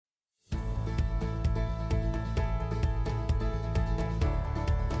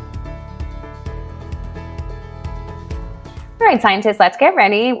All right, scientists, let's get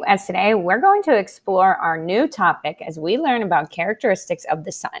ready, as today we're going to explore our new topic as we learn about characteristics of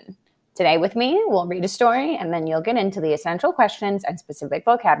the sun. Today with me, we'll read a story and then you'll get into the essential questions and specific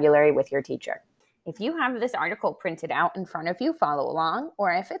vocabulary with your teacher. If you have this article printed out in front of you, follow along,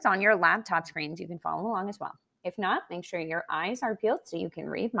 or if it's on your laptop screens, you can follow along as well. If not, make sure your eyes are peeled so you can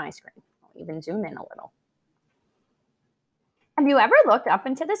read my screen. I'll even zoom in a little. Have you ever looked up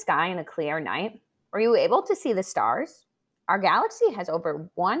into the sky in a clear night? Were you able to see the stars? Our galaxy has over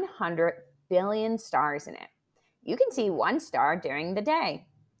 100 billion stars in it. You can see one star during the day.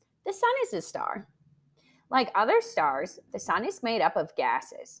 The sun is a star. Like other stars, the sun is made up of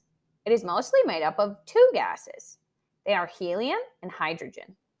gases. It is mostly made up of two gases. They are helium and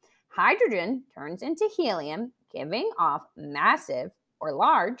hydrogen. Hydrogen turns into helium, giving off massive or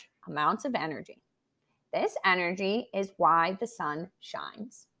large amounts of energy. This energy is why the sun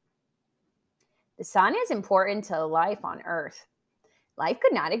shines. The sun is important to life on Earth. Life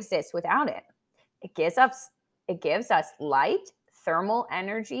could not exist without it. It gives us light, thermal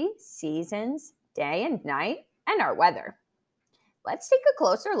energy, seasons, day and night, and our weather. Let's take a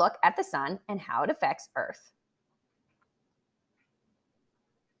closer look at the sun and how it affects Earth.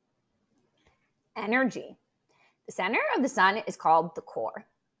 Energy. The center of the sun is called the core.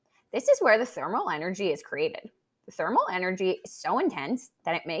 This is where the thermal energy is created. The thermal energy is so intense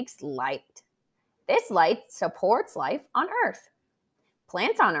that it makes light. This light supports life on Earth.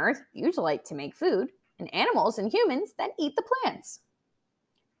 Plants on Earth use light to make food, and animals and humans then eat the plants.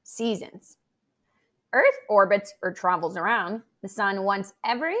 Seasons. Earth orbits or travels around the sun once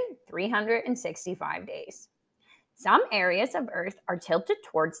every 365 days. Some areas of Earth are tilted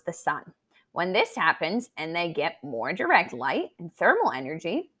towards the sun. When this happens and they get more direct light and thermal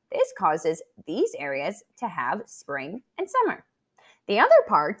energy, this causes these areas to have spring and summer. The other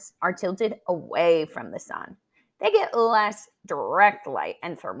parts are tilted away from the sun. They get less direct light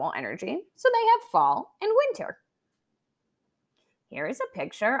and thermal energy, so they have fall and winter. Here is a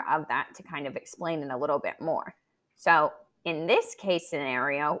picture of that to kind of explain it a little bit more. So in this case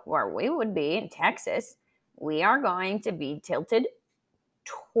scenario where we would be in Texas, we are going to be tilted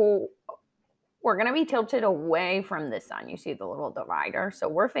away from the sun. You see the little divider. So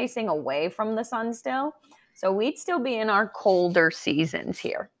we're facing away from the sun still. So we'd still be in our colder seasons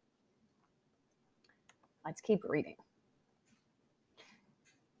here. Let's keep reading.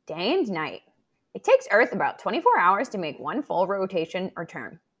 Day and night. It takes Earth about 24 hours to make one full rotation or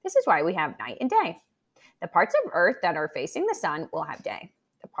turn. This is why we have night and day. The parts of Earth that are facing the sun will have day.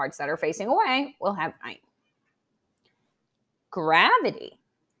 The parts that are facing away will have night. Gravity.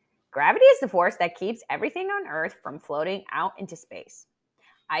 Gravity is the force that keeps everything on Earth from floating out into space.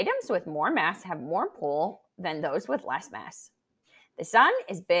 Items with more mass have more pull than those with less mass. The sun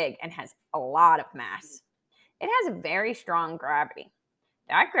is big and has a lot of mass. It has a very strong gravity.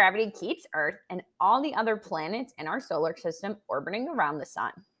 That gravity keeps Earth and all the other planets in our solar system orbiting around the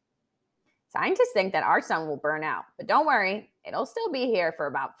sun. Scientists think that our sun will burn out, but don't worry, it'll still be here for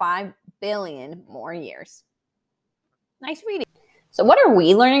about 5 billion more years. Nice reading. So what are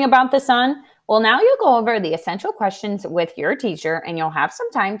we learning about the sun? Well, now you'll go over the essential questions with your teacher and you'll have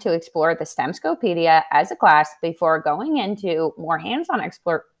some time to explore the STEMscopedia as a class before going into more hands-on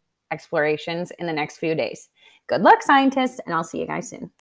explorations in the next few days. Good luck, scientists, and I'll see you guys soon.